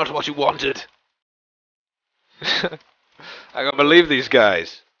 Is this not what you wanted? I can't believe these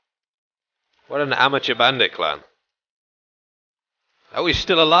guys. What an amateur bandit clan. Oh, he's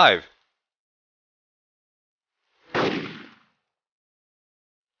still alive.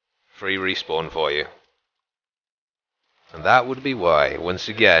 Free respawn for you. And that would be why, once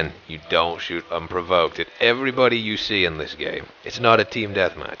again, you don't shoot unprovoked at everybody you see in this game. It's not a team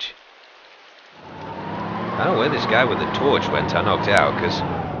deathmatch. I don't know where this guy with the torch went I knocked out, because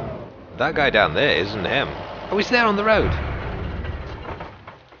that guy down there isn't him. Oh, he's there on the road.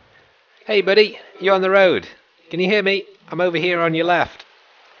 Hey buddy, you're on the road. Can you hear me? I'm over here on your left.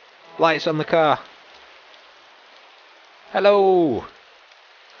 Lights on the car. Hello.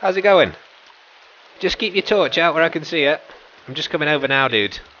 How's it going? Just keep your torch out where I can see it. I'm just coming over now,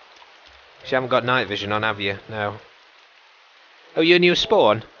 dude. You haven't got night vision on, have you? No. Oh, you a new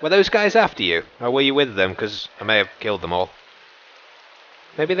spawn? Were those guys after you? Or were you with them? Because I may have killed them all.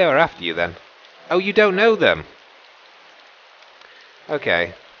 Maybe they were after you then. Oh, you don't know them?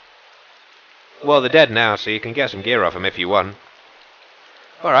 Okay. Well, they're dead now, so you can get some gear off them if you want.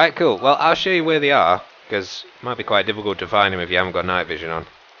 Alright, cool. Well, I'll show you where they are, because it might be quite difficult to find them if you haven't got night vision on.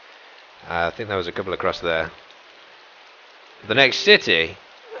 I think there was a couple across there. The next city,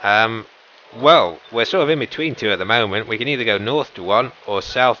 Well, we're sort of in between two at the moment. We can either go north to one or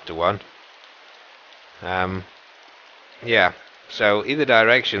south to one. Yeah, so either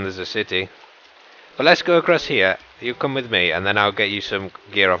direction there's a city. But let's go across here. You come with me and then I'll get you some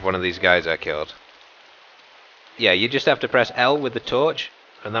gear off one of these guys I killed. Yeah, you just have to press L with the torch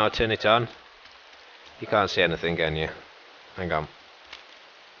and that'll turn it on. You can't see anything, can you? Hang on.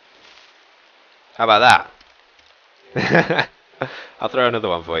 How about that? I'll throw another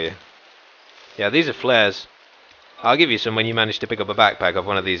one for you. Yeah, these are flares. I'll give you some when you manage to pick up a backpack of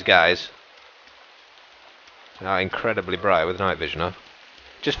one of these guys. They are incredibly bright with night vision on.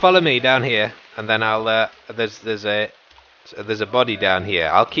 Just follow me down here, and then I'll. There's a body down here.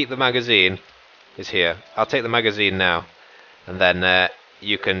 I'll keep the magazine. Is here. I'll take the magazine now, and then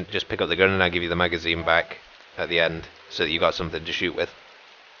you can just pick up the gun, and I'll give you the magazine back at the end, so that you got something to shoot with.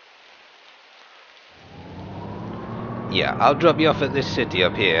 Yeah, I'll drop you off at this city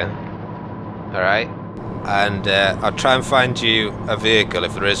up here. Alright? And I'll try and find you a vehicle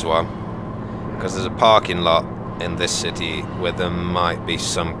if there is one. Because there's a parking lot in this city where there might be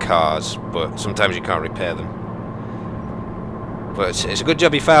some cars, but sometimes you can't repair them. But it's a good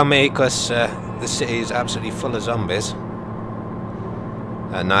job you found me, because the city is absolutely full of zombies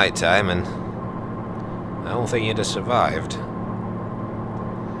at night time, and I don't think you'd have survived.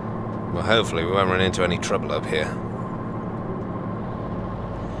 Well, hopefully we won't run into any trouble up here.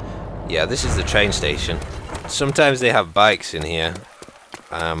 Yeah, this is the train station. Sometimes they have bikes in here.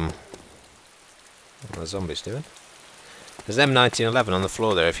 What are the zombies doing? There's M1911 on the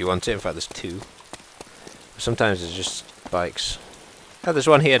floor there if you want it. In fact, there's two. Sometimes there's just bikes. Oh, there's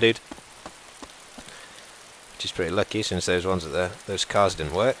one here, dude. Which is pretty lucky since those ones at those cars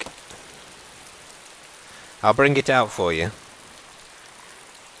didn't work. I'll bring it out for you.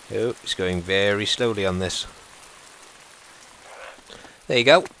 Oh, it's going very slowly on this. There you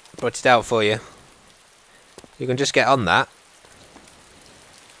go. Brought it out for you. You can just get on that.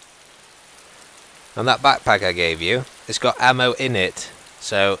 And that backpack I gave you, it's got ammo in it.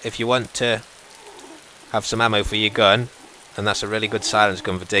 So if you want to have some ammo for your gun, and that's a really good silence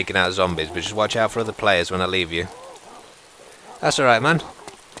gun for taking out zombies, but just watch out for other players when I leave you. That's alright, man.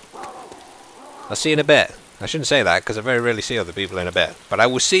 I'll see you in a bit. I shouldn't say that because I very rarely see other people in a bit, but I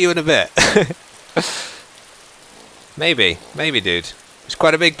will see you in a bit. Maybe, dude. It's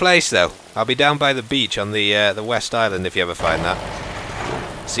quite a big place, though. I'll be down by the beach on the West Island if you ever find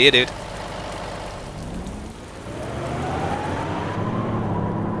that. See you, dude.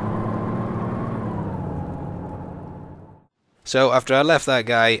 So after I left that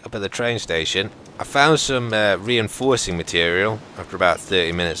guy up at the train station, I found some reinforcing material after about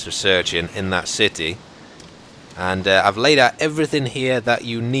 30 minutes of searching in that city, and I've laid out everything here that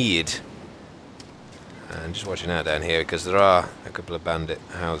you need. And just watching out down here because there are a couple of bandit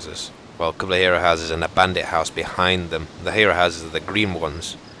houses. Well, a couple of hero houses and a bandit house behind them. The hero houses are the green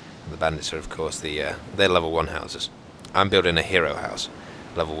ones. And the bandits are, of course, they're level 1 houses. I'm building a hero house,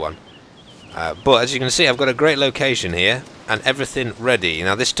 level 1. But as you can see, I've got a great location here and everything ready.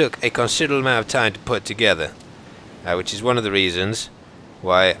 Now, this took a considerable amount of time to put together, which is one of the reasons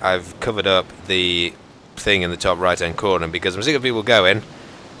why I've covered up the thing in the top right-hand corner, because I'm sick of people going,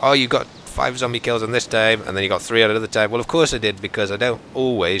 oh, you got 5 zombie kills on this time, and then you got 3 on another time. Well, of course I did, because I don't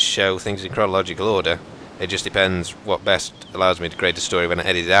always show things in chronological order. It just depends what best allows me to create a story when I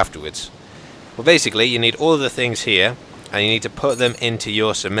edit it afterwards. Well, basically, you need all of the things here, and you need to put them into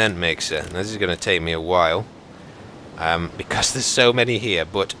your cement mixer. Now, this is going to take me a while, because there's so many here,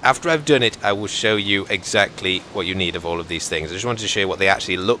 but after I've done it, I will show you exactly what you need of all of these things. I just wanted to show you what they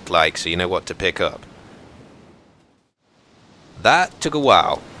actually look like, so you know what to pick up. That took a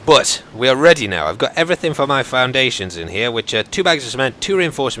while. But we are ready now. I've got everything for my foundations in here, which are 2 bags of cement, 2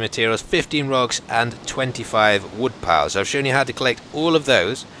 reinforcement materials, 15 rocks, and 25 wood piles. I've shown you how to collect all of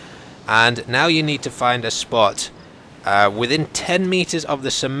those, and now you need to find a spot within 10 meters of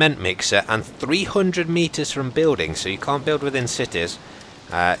the cement mixer and 300 meters from buildings. So you can't build within cities.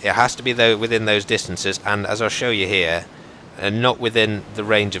 It has to be within those distances, and as I'll show you here, not within the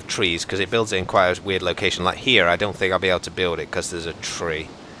range of trees, because it builds it in quite a weird location. Like here, I don't think I'll be able to build it because there's a tree.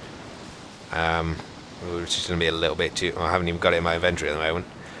 Which is going to be a little bit too... I haven't even got it in my inventory at the moment.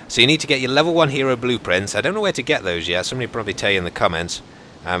 So you need to get your level 1 hero blueprints. I don't know where to get those yet. Somebody will probably tell you in the comments.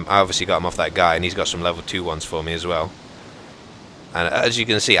 I obviously got them off that guy, and he's got some level 2 ones for me as well. And as you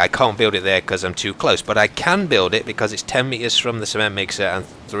can see, I can't build it there because I'm too close. But I can build it because it's 10 meters from the cement mixer and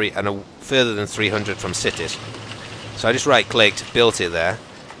further than 300 from cities. So I just right-clicked, built it there,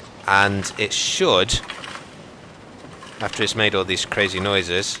 and it should, after it's made all these crazy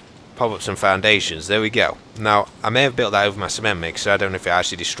noises, pop up some foundations. There we go. Now, I may have built that over my cement mixer. I don't know if it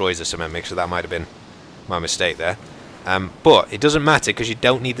actually destroys the cement mixer. That might have been my mistake there. But it doesn't matter because you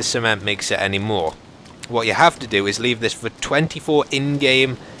don't need the cement mixer anymore. What you have to do is leave this for 24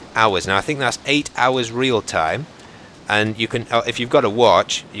 in-game hours. Now, I think that's 8 hours real time. And you can, if you've got a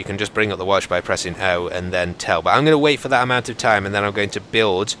watch, you can just bring up the watch by pressing O and then tell. But I'm going to wait for that amount of time, and then I'm going to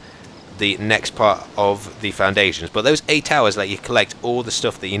build the next part of the foundations. But those 8 hours let you collect all the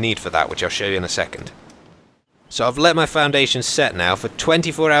stuff that you need for that, which I'll show you in a second. So I've let my foundations set now for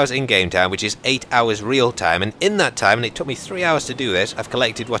 24 hours in-game time, which is 8 hours real time. And in that time, and it took me 3 hours to do this, I've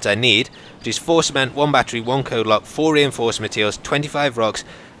collected what I need, which is 4 cement, 1 battery, 1 code lock, 4 reinforced materials, 25 rocks,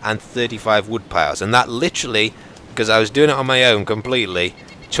 and 35 wood piles. And that literally, because I was doing it on my own completely,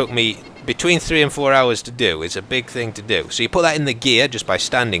 took me between 3 and 4 hours to do. It's a big thing to do. So you put that in the gear just by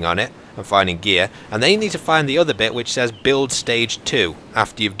standing on it and finding gear, and then you need to find the other bit which says build stage 2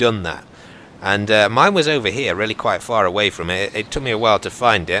 after you've done that. And mine was over here, really quite far away from it. It took me a while to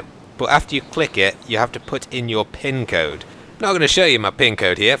find it, but after you click it, you have to put in your pin code. I'm not going to show you my pin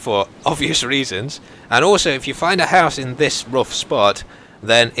code here for obvious reasons, and also if you find a house in this rough spot,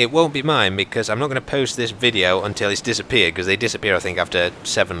 then it won't be mine, because I'm not going to post this video until it's disappeared, because they disappear I think after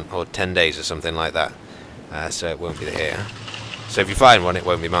 7 or 10 days or something like that. So it won't be here. So if you find one, it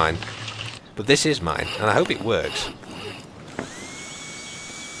won't be mine. But this is mine, and I hope it works.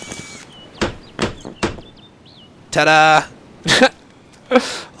 Ta-da!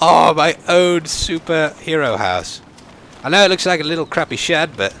 Oh, my own superhero house. I know it looks like a little crappy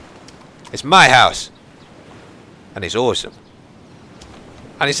shed, but it's my house. And it's awesome.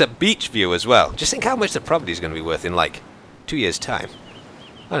 And it's a beach view as well. Just think how much the property is going to be worth in like 2 years' time.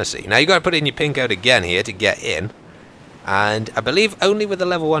 Honestly. Now you've got to put in your pin code again here to get in. And I believe only with the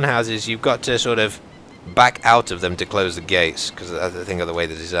level 1 houses you've got to sort of back out of them to close the gates, because I think of the way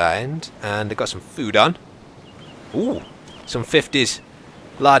they're designed. And they've got some food on. Ooh, some 50s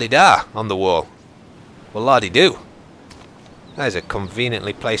la-di-da on the wall. Well, la-di-do. That is a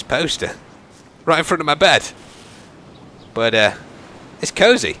conveniently placed poster. Right in front of my bed. But, it's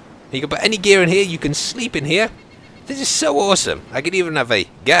cozy. You can put any gear in here, you can sleep in here. This is so awesome. I could even have a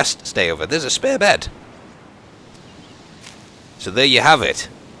guest stay over. There's a spare bed. So there you have it.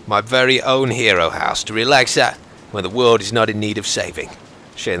 My very own hero house to relax at when the world is not in need of saving.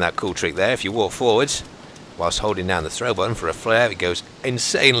 Showing that cool trick there. If you walk forwards whilst holding down the throw button for a flare, it goes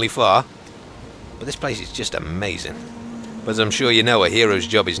insanely far. But this place is just amazing. But as I'm sure you know, a hero's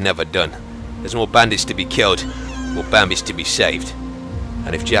job is never done. There's more bandits to be killed, more bandits to be saved.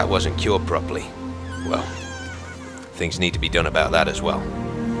 And if Jack wasn't cured properly, well, things need to be done about that as well.